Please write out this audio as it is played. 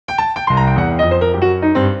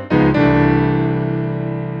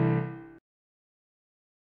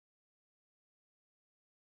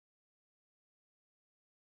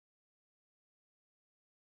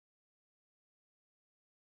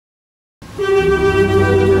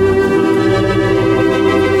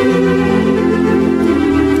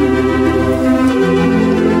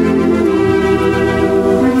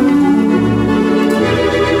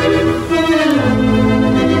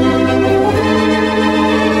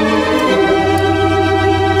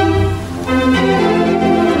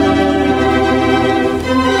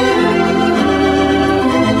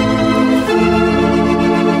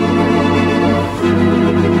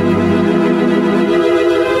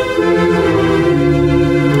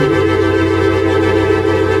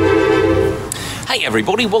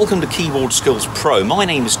Everybody, welcome to Keyboard Skills Pro. My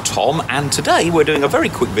name is Tom, and today we're doing a very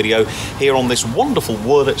quick video here on this wonderful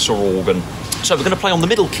Wurlitzer organ. So we're going to play on the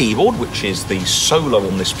middle keyboard, which is the solo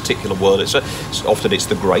on this particular Wurlitzer. Often it's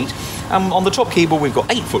the great. On the top keyboard we've got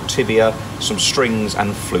 8-foot tibia, some strings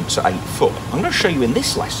and flutes at 8 foot. I'm going to show you in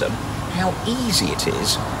this lesson how easy it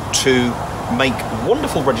is to make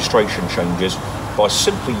wonderful registration changes by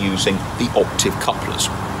simply using the octave couplers.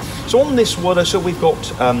 So on this Wurlitzer we've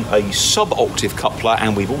got a sub-octave coupler,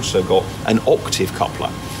 and we've also got an octave coupler.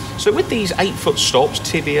 So with these 8-foot stops,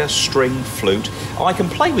 tibia, string, flute, I can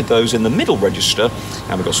play with those in the middle register,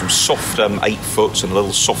 and we've got some soft 8-foots and a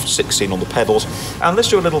little soft 16 on the pedals. And let's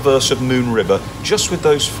do a little verse of Moon River just with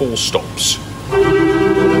those 4 stops.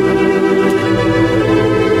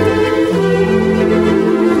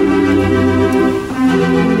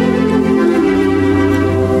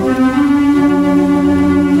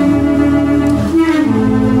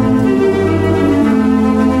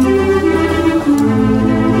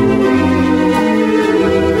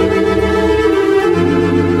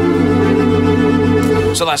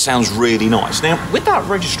 So that sounds really nice. Now, with that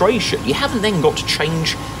registration, you haven't then got to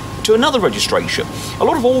change to another registration. A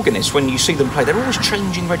lot of organists, when you see them play, they're always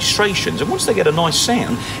changing registrations, and once they get a nice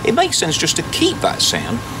sound, it makes sense just to keep that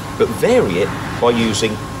sound, but vary it by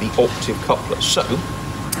using the octave coupler. So,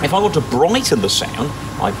 if I want to brighten the sound,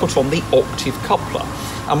 I put on the octave coupler.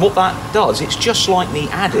 And what that does, it's just like me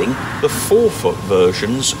adding the 4-foot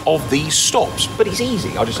versions of these stops. But it's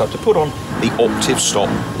easy, I just have to put on the octave stop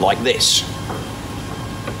like this.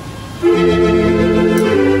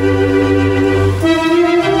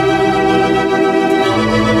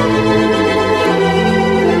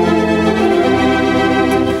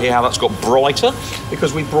 Hear how that's got brighter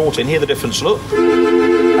because we brought in, hear the difference, look,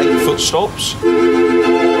 8-foot stops,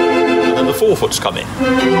 and then the 4-foots come in.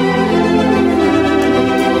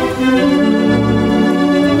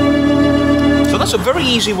 So that's a very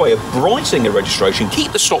easy way of brightening a registration.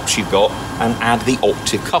 Keep the stops you've got and add the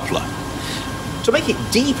octave coupler. To make it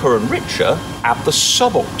deeper and richer, add the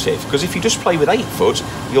sub-octave, because if you just play with 8-foot,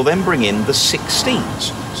 you'll then bring in the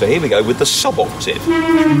 16s. So here we go with the sub-octave.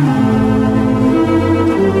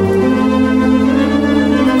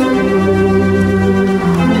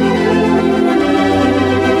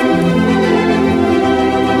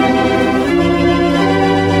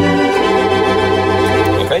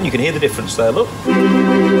 Okay, and you can hear the difference there, look.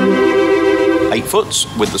 8-foots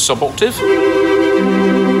with the sub-octave.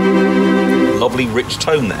 Lovely rich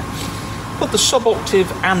tone there. Put the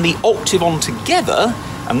sub-octave and the octave on together,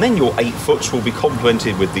 and then your 8-foots will be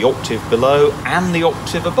complemented with the octave below and the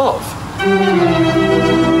octave above.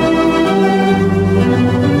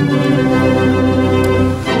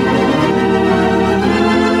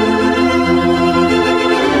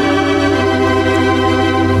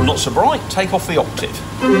 Not so bright, take off the octave.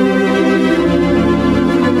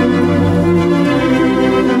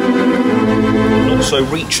 So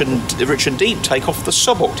rich and deep, take off the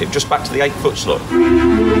sub-octave, just back to the 8-foots, look.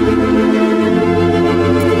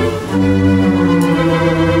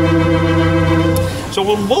 So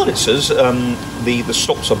on Wurlitzers, the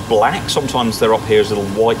stops are black, sometimes they're up here as little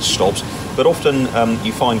white stops, but often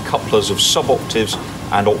you find couplers of sub-octaves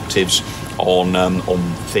and octaves on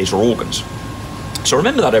theatre organs. So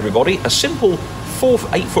remember that, everybody, a simple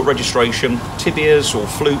 8-foot registration, tibias or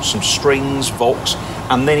flutes, some strings, vox,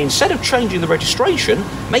 and then instead of changing the registration,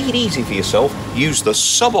 make it easy for yourself. Use the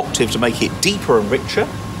sub-octave to make it deeper and richer,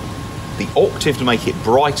 the octave to make it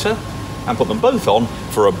brighter, and put them both on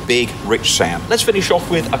for a big, rich sound. Let's finish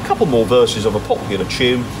off with a couple more verses of a popular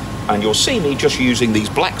tune, and you'll see me just using these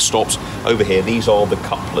black stops over here. These are the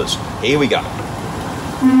couplers. Here we go.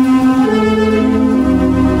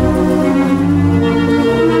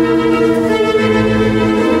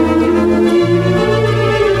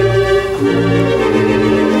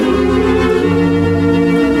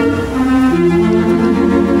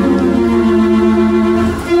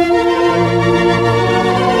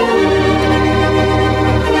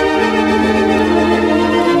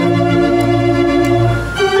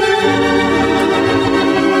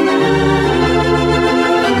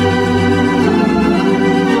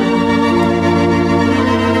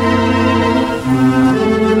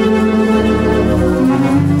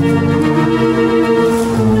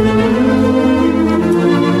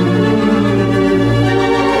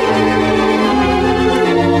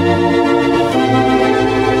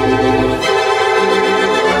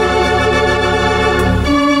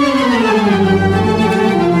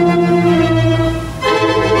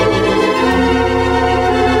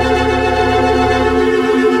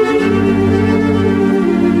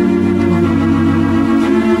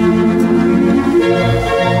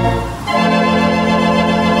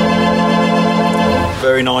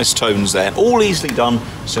 nice tones there. All easily done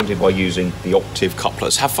simply by using the octave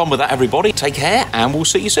couplers. Have fun with that, everybody. Take care, and we'll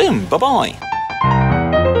see you soon. Bye-bye.